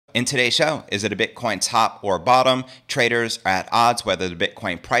In today's show, is it a Bitcoin top or bottom? Traders are at odds whether the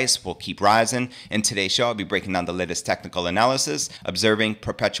Bitcoin price will keep rising. In today's show, I'll be breaking down the latest technical analysis, observing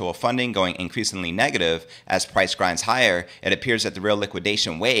perpetual funding going increasingly negative as price grinds higher. It appears that the real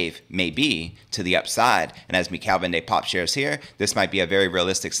liquidation wave may be to the upside. And as Mikhail Vende Pop shares here, this might be a very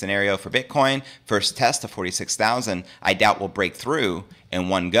realistic scenario for Bitcoin. First test of 46,000, I doubt will break through in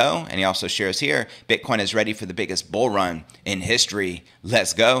one go. And he also shares here, Bitcoin is ready for the biggest bull run in history.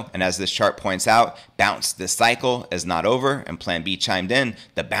 Let's go. And as this chart points out, bounce this cycle is not over. And Plan B chimed in,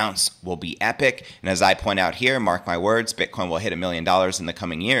 the bounce will be epic. And as I point out here, mark my words, Bitcoin will hit $1 million in the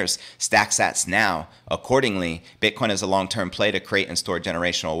coming years. Stack sats now. Accordingly, Bitcoin is a long-term play to create and store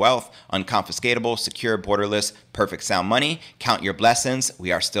generational wealth, unconfiscatable, secure, borderless, perfect sound money. Count your blessings.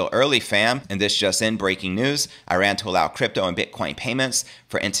 We are still early, fam. And this just in, breaking news, Iran to allow crypto and Bitcoin payments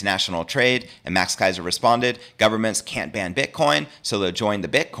for international trade. And Max Kaiser responded, governments can't ban Bitcoin, so they'll join the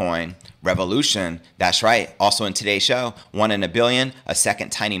Bitcoin revolution. That's right. Also in today's show, 1 in a billion, a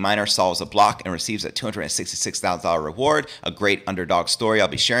second tiny miner solves a block and receives a $266,000 reward. A great underdog story I'll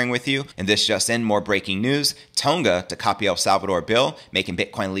be sharing with you. And this just in, more breaking news. Tonga to copy El Salvador bill making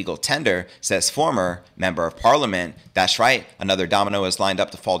Bitcoin legal tender, says former member of parliament. That's right. Another domino is lined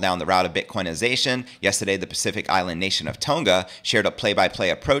up to fall down the route of Bitcoinization. Yesterday, the Pacific Island nation of Tonga shared a play-by-play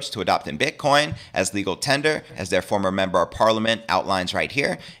approach to adopting Bitcoin as legal tender, as their former member of parliament outlines right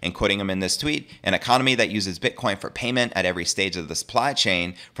here, and quoting him in this tweet, an economy that uses Bitcoin for payment at every stage of the supply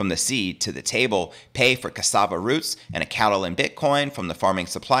chain, from the seed to the table, pay for cassava roots and a cattle in Bitcoin from the farming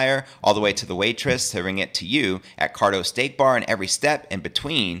supplier all the way to the waitress serving it to you at Cardo Steak Bar, and every step in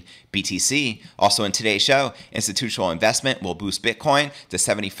between. BTC. Also in today's show, institutional investment will boost Bitcoin to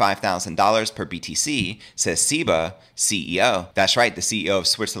 $75,000 per BTC, says SEBA CEO. That's right, the CEO of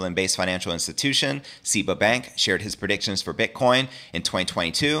Switzerland-based financial institution, SEBA Bank, shared his predictions for Bitcoin in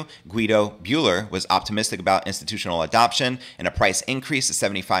 2022. Guido Buehler was optimistic about institutional adoption and a price increase to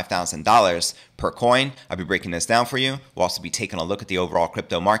 $75,000 per coin. I'll be breaking this down for you. We'll also be taking a look at the overall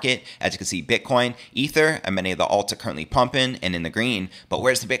crypto market. As you can see, Bitcoin, Ether, and many of the alts are currently pumping and in the green. But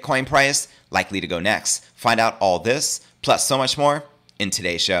where's the Bitcoin price likely to go next? Find out all this, plus so much more, in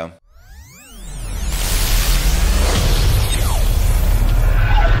today's show.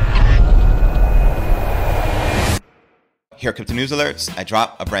 Here at Crypto News Alerts, I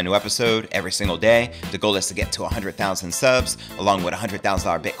drop a brand new episode every single day. The goal is to get to 100,000 subs, along with a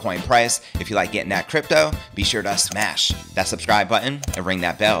 $100,000 Bitcoin price. If you like getting that crypto, be sure to smash that subscribe button and ring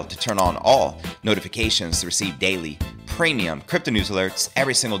that bell to turn on all notifications to receive daily premium crypto news alerts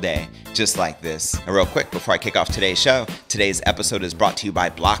every single day, just like this. And real quick, before I kick off today's show, today's episode is brought to you by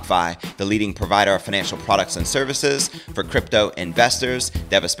BlockFi, the leading provider of financial products and services for crypto investors.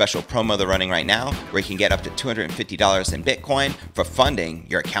 They have a special promo they're running right now where you can get up to $250 in Bitcoin for funding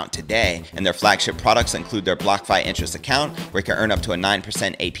your account today. And their flagship products include their BlockFi interest account, where you can earn up to a 9%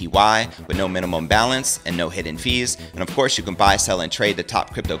 APY with no minimum balance and no hidden fees. And of course, you can buy, sell, and trade the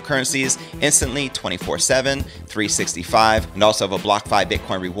top cryptocurrencies instantly, 24/7, 365. And also have a BlockFi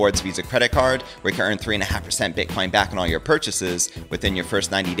Bitcoin Rewards Visa credit card where you can earn 3.5% Bitcoin back on all your purchases within your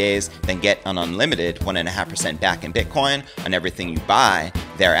first 90 days, then get an unlimited 1.5% back in Bitcoin on everything you buy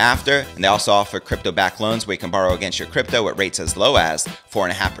thereafter. And they also offer crypto-backed loans where you can borrow against your crypto at rates as low as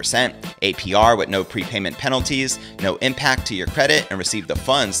 4.5% APR with no prepayment penalties, no impact to your credit, and receive the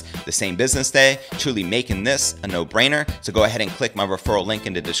funds the same business day, truly making this a no-brainer. So go ahead and click my referral link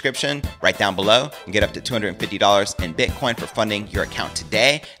in the description right down below and get up to $250 in Bitcoin for funding your account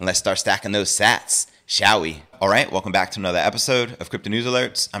today. And let's start stacking those sats, shall we? All right, welcome back to another episode of Crypto News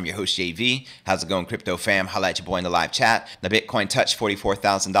Alerts. I'm your host, JV. How's it going, crypto fam? Holla at your boy in the live chat. The Bitcoin touched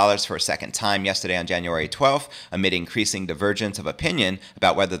 $44,000 for a second time yesterday on January 12th, amid increasing divergence of opinion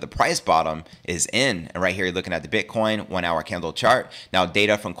about whether the price bottom is in. And right here, you're looking at the Bitcoin 1-hour candle chart. Now,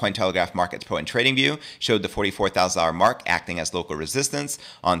 data from Cointelegraph Markets Pro and TradingView showed the $44,000 mark acting as local resistance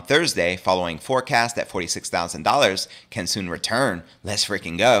on Thursday, following forecast that $46,000 can soon return. Let's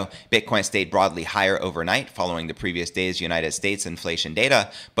freaking go. Bitcoin stayed broadly higher overnight, following the previous day's United States inflation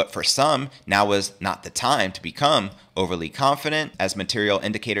data, but for some, now was not the time to become overly confident. As material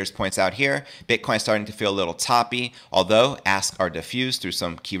indicators points out here, Bitcoin starting to feel a little toppy, although asks are diffused through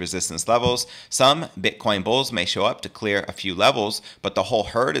some key resistance levels. Some Bitcoin bulls may show up to clear a few levels, but the whole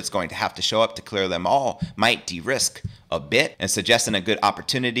herd is going to have to show up to clear them all. Might de-risk a bit, and suggesting a good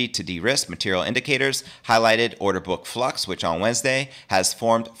opportunity to de-risk. Material indicators highlighted order book flux, which on Wednesday has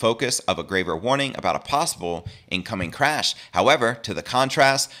formed focus of a graver warning about a possible incoming crash. However, to the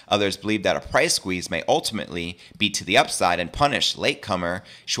contrast, others believe that a price squeeze may ultimately be to to the upside and punish latecomer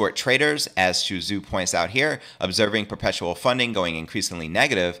short traders, as Shuzu points out here, observing perpetual funding going increasingly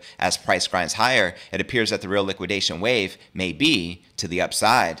negative as price grinds higher. It appears that the real liquidation wave may be to the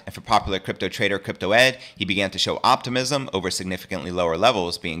upside. And for popular crypto trader Crypto Ed, he began to show optimism over significantly lower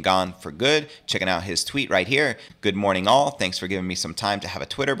levels being gone for good. Checking out his tweet right here. Good morning all. Thanks for giving me some time to have a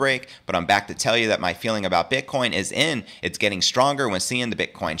Twitter break, but I'm back to tell you that my feeling about Bitcoin is in. It's getting stronger when seeing the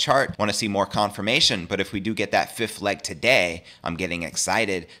Bitcoin chart. Want to see more confirmation, but if we do get that fifth leg today, I'm getting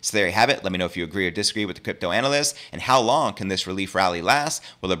excited. So there you have it. Let me know if you agree or disagree with the crypto analyst, and how long can this relief rally last?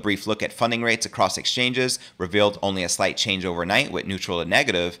 Will a brief look at funding rates across exchanges revealed only a slight change overnight, with neutral and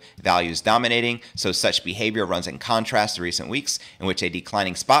negative values dominating, so such behavior runs in contrast to recent weeks in which a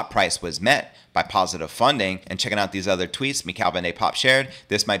declining spot price was met by positive funding. And checking out these other tweets Mikhail Van de Pop shared,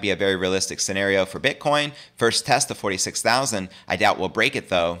 this might be a very realistic scenario for Bitcoin. First test of 46,000. I doubt we'll break it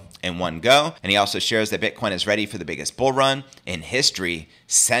though in one go. And he also shares that Bitcoin is ready for the biggest bull run in history.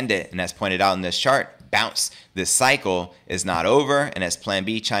 Send it. And as pointed out in this chart, bounce. This cycle is not over. And as Plan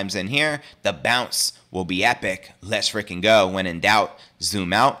B chimes in here, the bounce will be epic. Let's freaking go. When in doubt,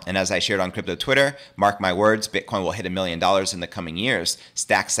 zoom out. And as I shared on crypto Twitter, mark my words, Bitcoin will hit $1 million in the coming years.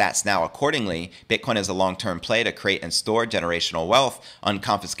 Stack sats now accordingly. Bitcoin is a long-term play to create and store generational wealth,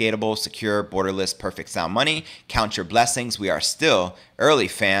 unconfiscatable, secure, borderless, perfect sound money. Count your blessings. We are still early,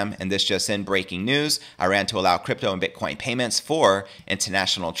 fam. And this just in, breaking news. Iran to allow crypto and Bitcoin payments for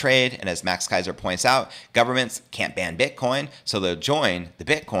international trade. And as Max Kaiser points out, governments can't ban Bitcoin, so they'll join the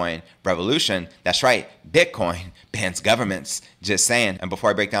Bitcoin revolution. That's right, Bitcoin bans governments. Just saying. And before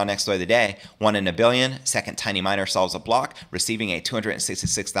I break down next story of the day, 1 in a billion, second tiny miner solves a block, receiving a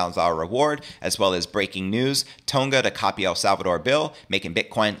 $266,000 reward, as well as breaking news. Tonga to copy El Salvador bill, making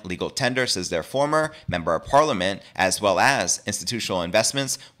Bitcoin legal tender, says their former member of parliament, as well as institutional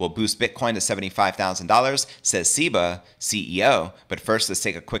investments will boost Bitcoin to $75,000, says SEBA CEO. But first, let's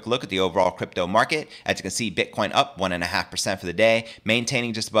take a quick look at the overall crypto market. As you can see, Bitcoin up 1.5% for the day,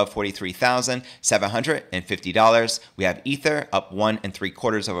 maintaining just above $43,750. We have Ether up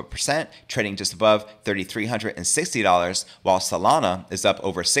 1.75%, trading just above $3,360, while Solana is up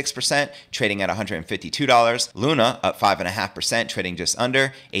over 6%, trading at $152. Luna up 5.5%, trading just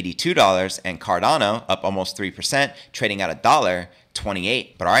under $82, and Cardano up almost 3%, trading at $1.28.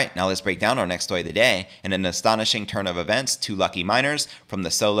 But all right, now let's break down our next story of the day. In an astonishing turn of events, 2 lucky miners from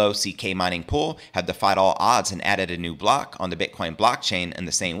the solo CK mining pool have defied all odds and added a new block on the Bitcoin blockchain in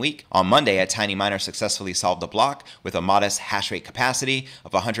the same week. On Monday, a tiny miner successfully solved the block with a modest hash rate capacity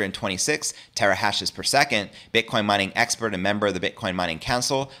of 126 terahashes per second. Bitcoin mining expert and member of the Bitcoin Mining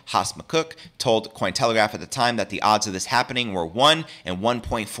Council, Haas McCook, told Cointelegraph at the time that the odds of this happening were 1 in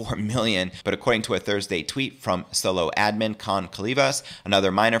 1.4 million. But according to a Thursday tweet from solo admin Khan Khalifa,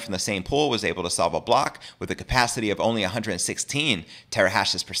 another miner from the same pool was able to solve a block with a capacity of only 116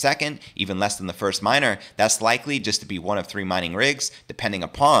 terahashes per second, even less than the first miner. That's likely just to be one of 3 mining rigs, depending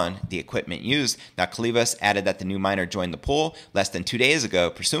upon the equipment used. Now, Kalivas added that the new miner joined the pool less than 2 days ago,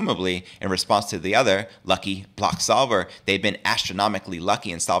 presumably in response to the other lucky block solver. They've been astronomically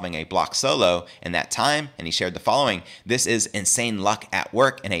lucky in solving a block solo in that time, and he shared the following: "This is insane luck at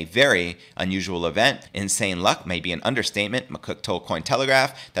work in a very unusual event." Insane luck may be an understatement. McCook told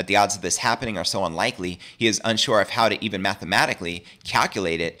Cointelegraph that the odds of this happening are so unlikely, he is unsure of how to even mathematically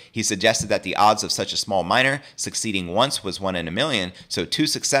calculate it. He suggested that the odds of such a small miner succeeding once was 1 in a million, so 2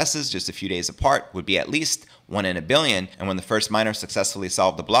 successes just a few days apart would be at least 1 in a billion. And when the first miner successfully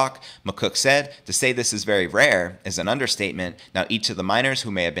solved the block, McCook said, "To say this is very rare is an understatement." Now, each of the miners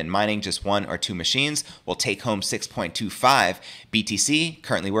who may have been mining just 1 or 2 machines will take home 6.25 BTC,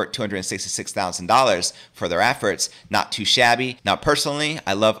 currently worth $266,000 for their efforts. Not too shabby. Now, personally,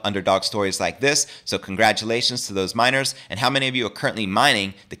 I love underdog stories like this, so congratulations to those miners. And how many of you are currently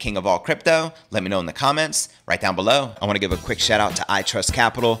mining the king of all crypto? Let me know in the comments right down below. I want to give a quick shout out to iTrust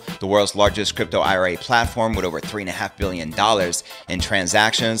Capital, the world's largest crypto IRA platform with over $3.5 billion in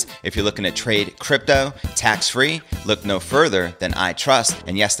transactions. If you're looking to trade crypto tax-free, look no further than iTrust.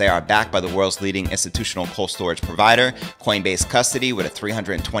 And yes, they are backed by the world's leading institutional cold storage provider, Coinbase Custody, with a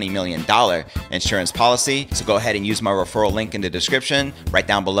 $320 million insurance policy. So go ahead and use my referral link in the description right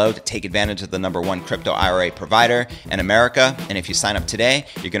down below to take advantage of the #1 crypto IRA provider in America. And if you sign up today,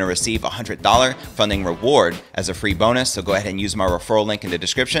 you're going to receive a $100 funding reward as a free bonus. So go ahead and use my referral link in the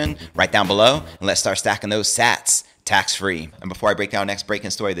description right down below, and let's start stacking those sats tax-free. And before I break down our next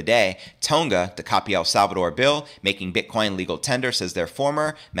breaking story of the day, Tonga, to copy El Salvador bill, making Bitcoin legal tender, says their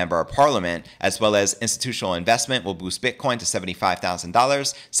former member of parliament, as well as institutional investment will boost Bitcoin to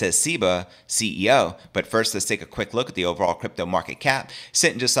 $75,000, says SEBA CEO. But first, let's take a quick look at the overall crypto market cap,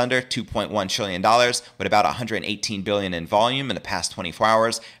 sitting just under $2.1 trillion with about $118 billion in volume in the past 24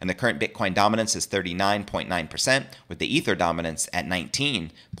 hours, and the current Bitcoin dominance is 39.9%, with the Ether dominance at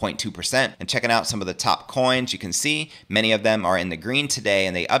 19.2%. And checking out some of the top coins, you can see many of them are in the green today,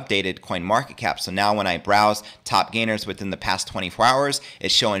 and they updated CoinMarketCap. So now when I browse top gainers within the past 24 hours,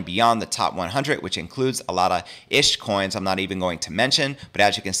 it's showing beyond the top 100, which includes a lot of ish coins I'm not even going to mention. But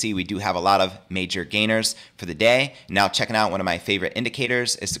as you can see, we do have a lot of major gainers for the day. Now checking out one of my favorite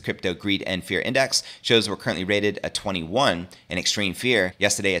indicators is the Crypto Greed and Fear Index. Shows we're currently rated a 21 in extreme fear.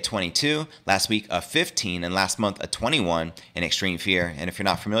 Yesterday a 22, last week a 15, and last month a 21 in extreme fear. And if you're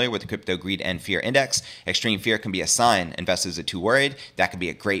not familiar with the Crypto Greed and Fear Index, extreme fear can be a sign investors are too worried. That could be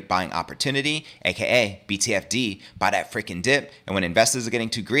a great buying opportunity, aka BTFD, buy that freaking dip. And when investors are getting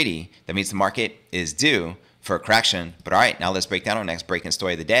too greedy, that means the market is due for a correction. But all right, now let's break down our next breaking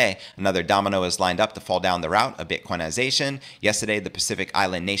story of the day. Another domino is lined up to fall down the route of Bitcoinization. Yesterday, the Pacific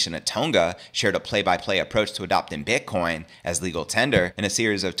Island nation of Tonga shared a play-by-play approach to adopting Bitcoin as legal tender. In a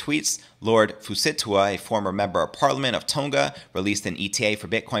series of tweets, Lord Fusitua, a former member of parliament of Tonga, released an ETA for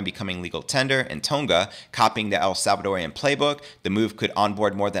Bitcoin becoming legal tender in Tonga, copying the El Salvadorian playbook. The move could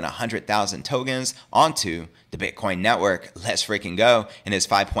onboard more than 100,000 tokens onto the Bitcoin network. Let's freaking go. In his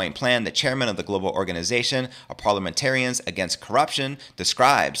 5-point plan, the chairman of the global organization of parliamentarians against corruption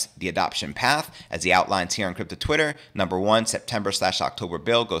describes the adoption path as he outlines here on Crypto Twitter. Number 1, September/October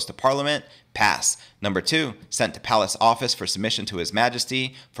bill goes to parliament. Pass. Number 2, sent to palace office for submission to His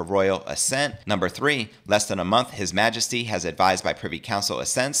Majesty for royal assent. Number 3, less than a month, His Majesty has advised by Privy Council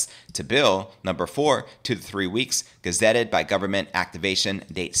assents to bill. Number 4, 2 to 3 weeks, gazetted by government activation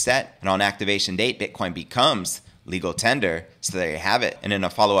date set. And on activation date, Bitcoin becomes legal tender. So there you have it. And in a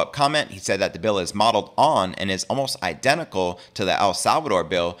follow-up comment, he said that the bill is modeled on and is almost identical to the El Salvador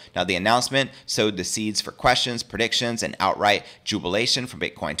bill. Now, the announcement sowed the seeds for questions, predictions, and outright jubilation from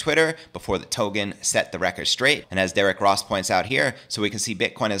Bitcoin Twitter before the token set the record straight. And as Derek Ross points out here, so we can see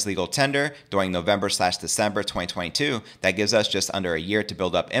Bitcoin as legal tender during November/December 2022. That gives us just under a year to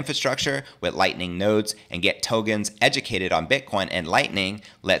build up infrastructure with Lightning nodes and get tokens educated on Bitcoin and Lightning.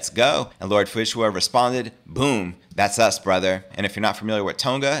 Let's go. And Lord Fushua responded, boom. That's us, brother. And if you're not familiar with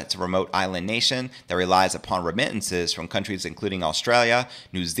Tonga, it's a remote island nation that relies upon remittances from countries including Australia,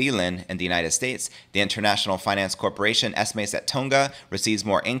 New Zealand, and the United States. The International Finance Corporation estimates that Tonga receives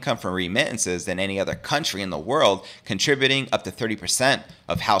more income from remittances than any other country in the world, contributing up to 30%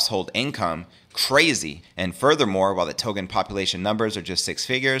 of household income. Crazy. And furthermore, while the Tongan population numbers are just 6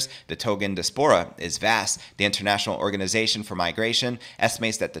 figures, the Tongan diaspora is vast. The International Organization for Migration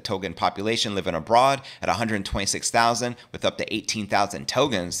estimates that the Tongan population living abroad at 126,000 with up to 18,000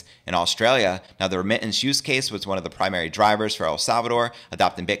 Togans in Australia. Now, the remittance use case was one of the primary drivers for El Salvador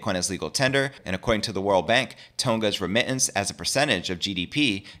adopting Bitcoin as legal tender. And according to the World Bank, Tonga's remittance as a percentage of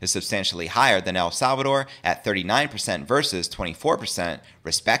GDP is substantially higher than El Salvador at 39% versus 24%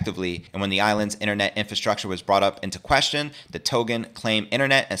 respectively. And when the island's internet infrastructure was brought up into question, the Tongan claimed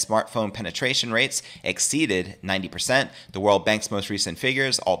internet and smartphone penetration rates exceeded 90%. The World Bank's most recent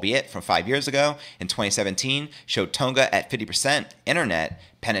figures, albeit from 5 years ago, in 2017, showed Tonga at 50% internet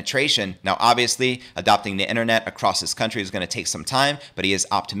penetration. Now, obviously, adopting the internet across this country is going to take some time, but he is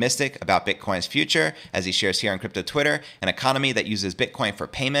optimistic about Bitcoin's future, as he shares here on Crypto Twitter, an economy that uses Bitcoin for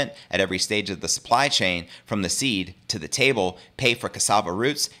payment at every stage of the supply chain, from the seed to the table, pay for cassava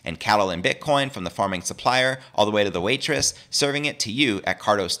roots and cattle in Bitcoin from the farming supplier all the way to the waitress, serving it to you at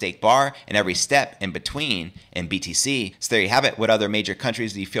Cardo's Steak Bar, and every step in between in BTC. So there you have it. What other major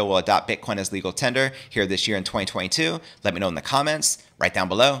countries do you feel will adopt Bitcoin as legal tender here this year in 2022? Let me know in the comments right down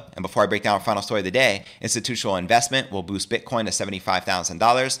below. And before I break down our final story of the day, institutional investment will boost Bitcoin to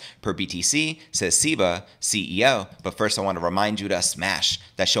 $75,000 per BTC, says SEBA CEO. But first, I want to remind you to smash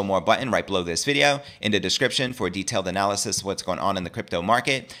that show more button right below this video in the description for a detailed analysis of what's going on in the crypto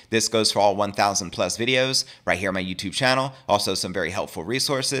market. This goes for all 1,000 plus videos right here on my YouTube channel. Also, some very helpful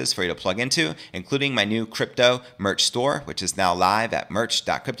resources for you to plug into, including my new crypto merch store, which is now live at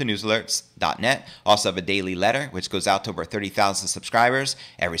merch.cryptonewsalerts.net. Also have a daily letter, which goes out to over 30,000 subscribers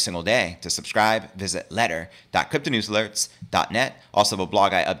every single day. To subscribe, visit letter.cryptonewsalerts.net. Also have a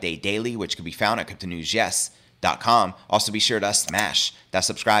blog I update daily, which can be found at cryptonewsyes.com. bitcoinboom.com. Also be sure to smash that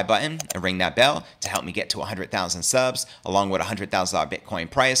subscribe button and ring that bell to help me get to 100,000 subs along with a $100,000 Bitcoin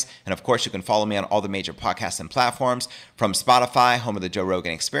price. And of course, you can follow me on all the major podcasting platforms from Spotify, home of the Joe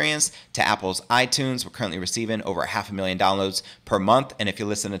Rogan Experience, to Apple's iTunes. We're currently receiving over 500,000 downloads per month. And if you're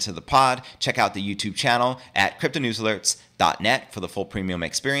listening to the pod, check out the YouTube channel at cryptonewsalerts.net for the full premium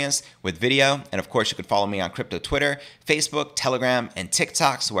experience with video. And of course, you can follow me on crypto Twitter, Facebook, Telegram, and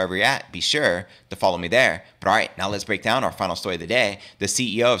TikTok. So wherever you're at, be sure to follow me there. But all right, now let's break down our final story of the day. The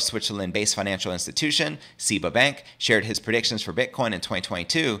CEO of Switzerland-based financial institution, SEBA Bank, shared his predictions for Bitcoin in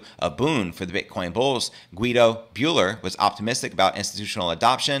 2022, a boon for the Bitcoin bulls. Guido Buehler was optimistic about institutional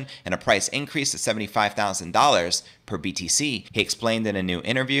adoption and a price increase to $75,000 per BTC. He explained in a new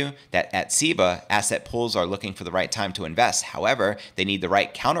interview that at SEBA, asset pools are looking for the right time to invest. However, they need the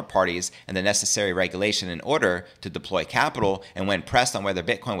right counterparties and the necessary regulation in order to deploy capital. And when pressed on whether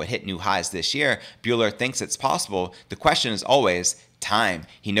Bitcoin would hit new highs this year, Buehler thinks it's possible. The question is always time.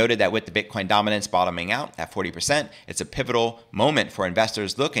 He noted that with the Bitcoin dominance bottoming out at 40%, it's a pivotal moment for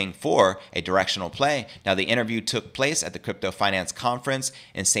investors looking for a directional play. Now, the interview took place at the Crypto Finance Conference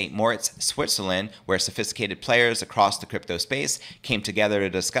in St. Moritz, Switzerland, where sophisticated players across the crypto space came together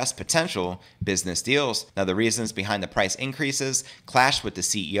to discuss potential business deals. Now, the reasons behind the price increases clashed with the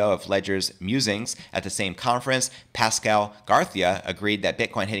CEO of Ledger's Musings. At the same conference, Pascal Garthia agreed that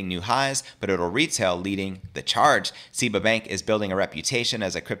Bitcoin hitting new highs, but it'll retail leading the charge. SEBA Bank is building a reputation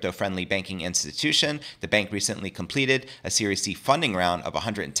as a crypto-friendly banking institution. The bank recently completed a Series C funding round of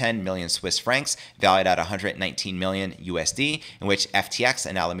 110 million Swiss francs, valued at 119 million USD, in which FTX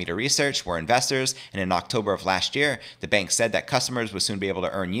and Alameda Research were investors. And in October of last year, the bank said that customers would soon be able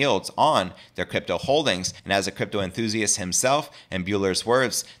to earn yields on their crypto holdings. And as a crypto enthusiast himself, in Buehler's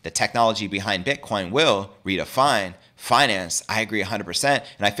words, the technology behind Bitcoin will redefine finance. I agree 100%.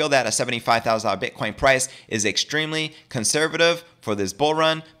 And I feel that a $75,000 Bitcoin price is extremely conservative for this bull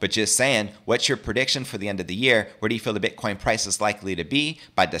run, but just saying, what's your prediction for the end of the year? Where do you feel the Bitcoin price is likely to be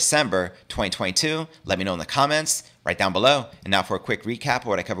by December 2022? Let me know in the comments right down below. And now for a quick recap of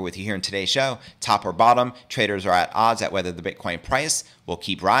what I covered with you here in today's show. Top or bottom, traders are at odds at whether the Bitcoin price will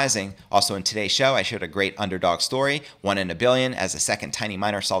keep rising. Also in today's show, I shared a great underdog story, 1 in a billion, as a second tiny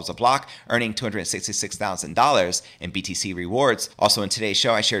miner solves a block, earning $266,000 in BTC rewards. Also in today's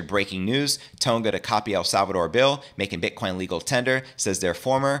show, I shared breaking news, Tonga to copy El Salvador bill, making Bitcoin legal tender, says their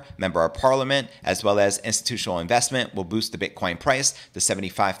former member of parliament, as well as institutional investment will boost the Bitcoin price to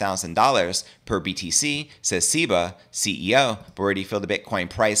 $75,000 per BTC, says SEBA CEO. But where do you feel the Bitcoin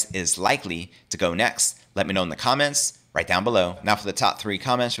price is likely to go next? Let me know in the comments right down below. Now for the top 3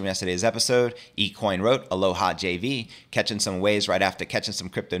 comments from yesterday's episode. eCoin wrote, Aloha JV, catching some waves right after catching some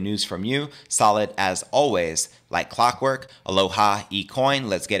crypto news from you. Solid as always, like clockwork. Aloha eCoin,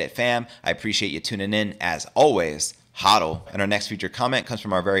 let's get it fam. I appreciate you tuning in as always. Hodl. And our next featured comment comes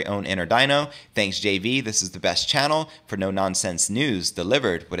from our very own Inner Dino. Thanks, JV. This is the best channel for no-nonsense news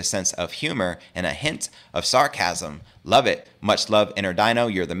delivered with a sense of humor and a hint of sarcasm. Love it. Much love, Inner Dino.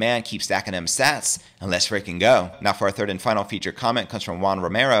 You're the man. Keep stacking them sats, and let's freaking go. Now for our third and final featured comment comes from Juan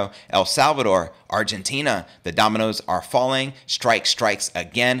Romero. El Salvador, Argentina. The dominoes are falling. Strike strikes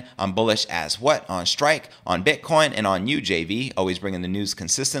again. I'm bullish as what? On Strike, on Bitcoin, and on you, JV. Always bringing the news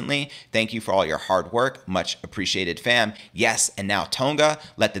consistently. Thank you for all your hard work. Much appreciated, fam. Yes, and now Tonga.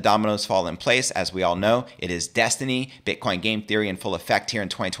 Let the dominoes fall in place. As we all know, it is destiny. Bitcoin game theory in full effect here in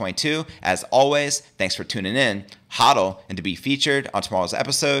 2022. As always, thanks for tuning in. Hodl, and to be featured on tomorrow's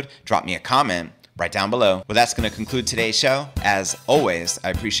episode, drop me a comment right down below. Well, that's going to conclude today's show. As always,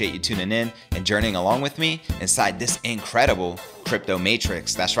 I appreciate you tuning in and journeying along with me inside this incredible crypto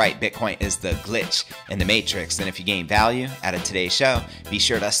matrix. That's right, Bitcoin is the glitch in the matrix. And if you gain value out of today's show, be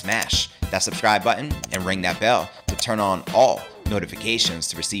sure to smash that subscribe button and ring that bell to turn on all notifications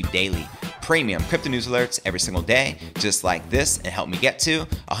to receive daily premium crypto news alerts every single day, just like this, and help me get to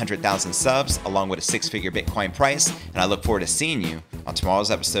 100,000 subs along with a 6-figure Bitcoin price. And I look forward to seeing you on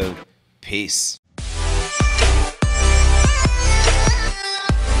tomorrow's episode. Peace.